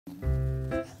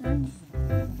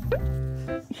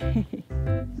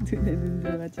눈에 눈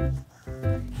들어가지.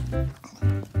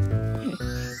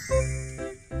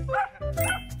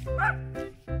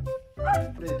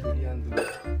 그래 두리안도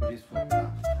버릴 수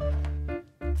없다.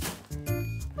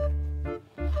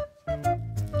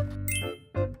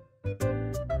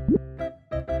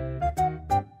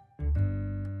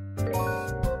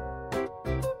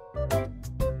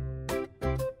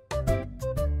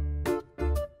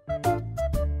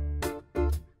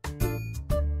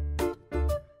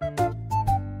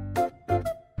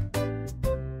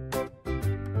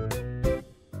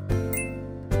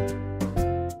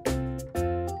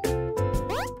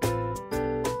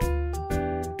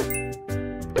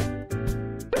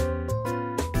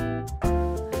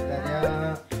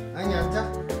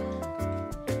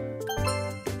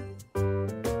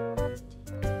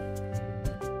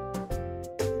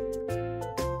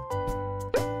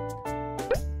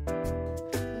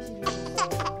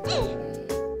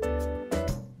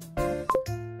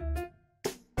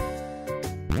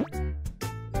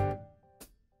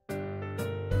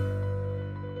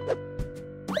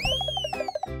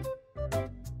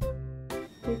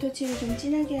 볼터치를 좀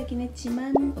진하게 하긴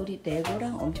했지만 우리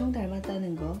레고랑 엄청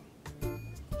닮았다는 거.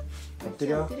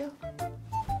 엎드려?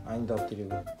 아닌데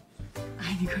엎드리고.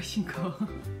 아니 것인 거.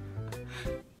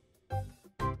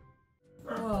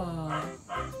 우와.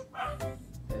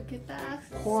 이렇게 딱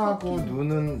코하고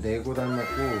눈은 레고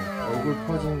닮았고 얼굴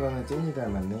퍼진 거는 제니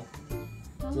닮았네.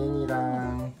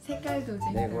 제니랑 색깔도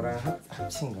레고랑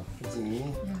합친 거. 그치?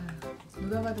 야,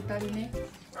 누가 봐도 딸이네.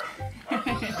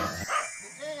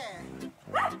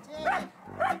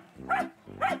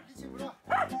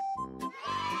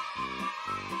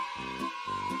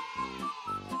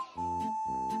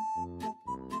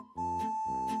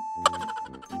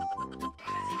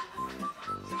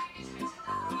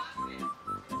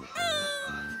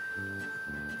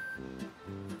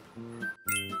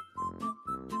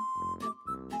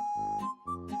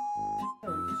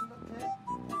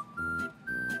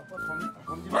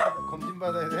 검진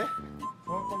받아야 돼?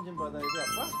 종합 검진 받아야 돼,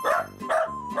 아빠?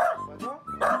 맞아?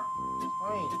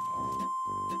 어이.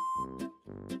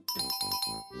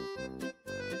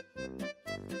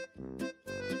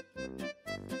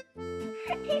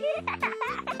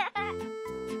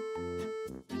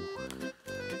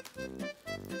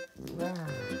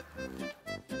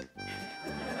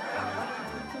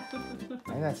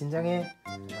 아니나 진정해.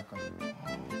 잠깐.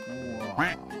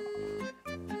 우와.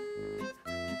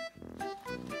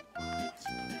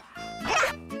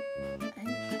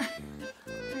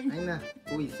 아니나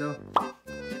보고 있어.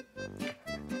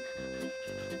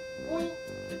 어이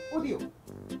어디요?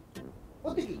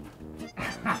 어디기?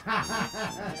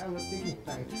 어디기?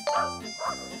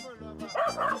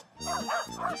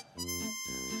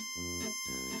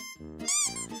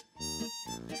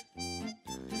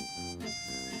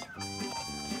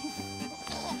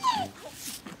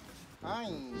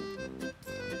 아이.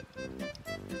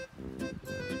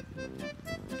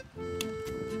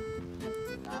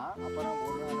 자, 아빠랑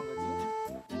뭘 하는 거지?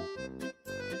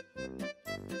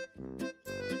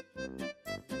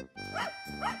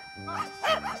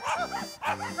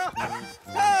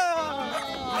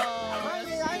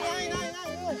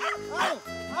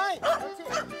 아이, 그렇지.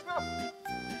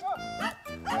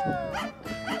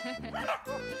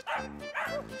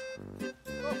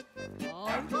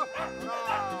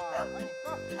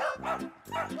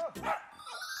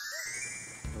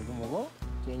 너도 먹어?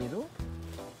 제니도?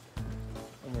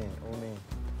 오메 오메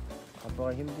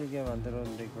아빠가 힘들게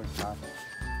만들었는데 그걸 다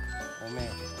오메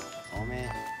오메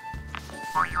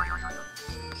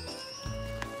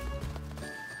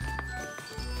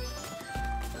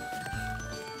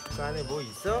그 안에 뭐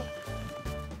있어?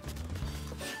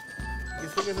 이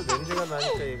속에서 냄새가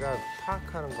나니까 얘가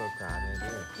파악하는 걸 그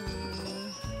안에를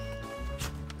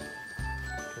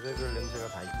별의별 냄새가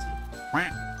다 있지.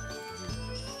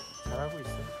 잘하고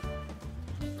있어.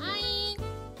 아잉.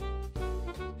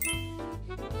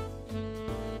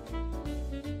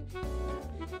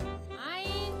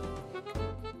 아잉.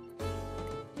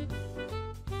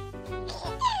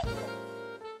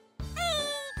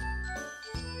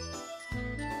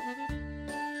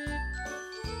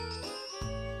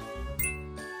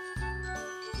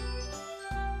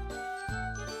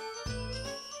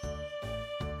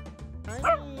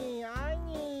 아니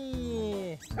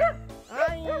아니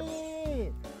아니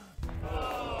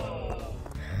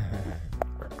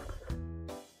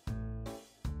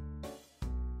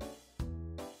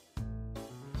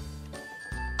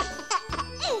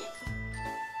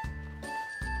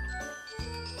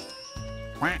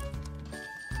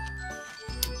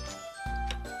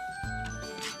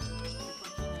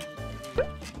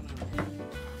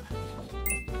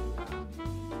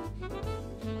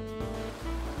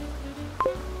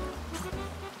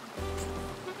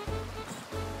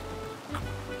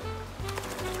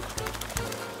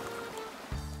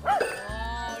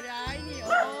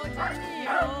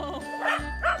아니에요.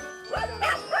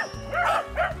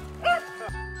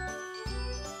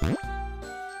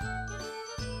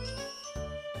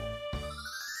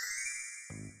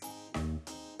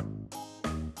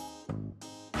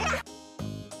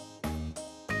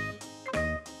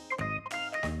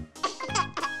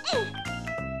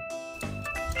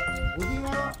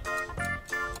 오징어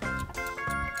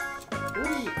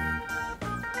오리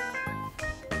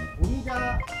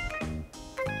오리자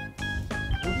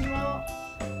오징어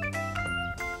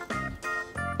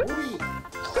오리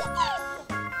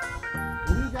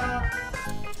오리자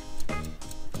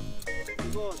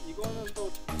이거는 또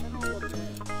새로운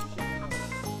건데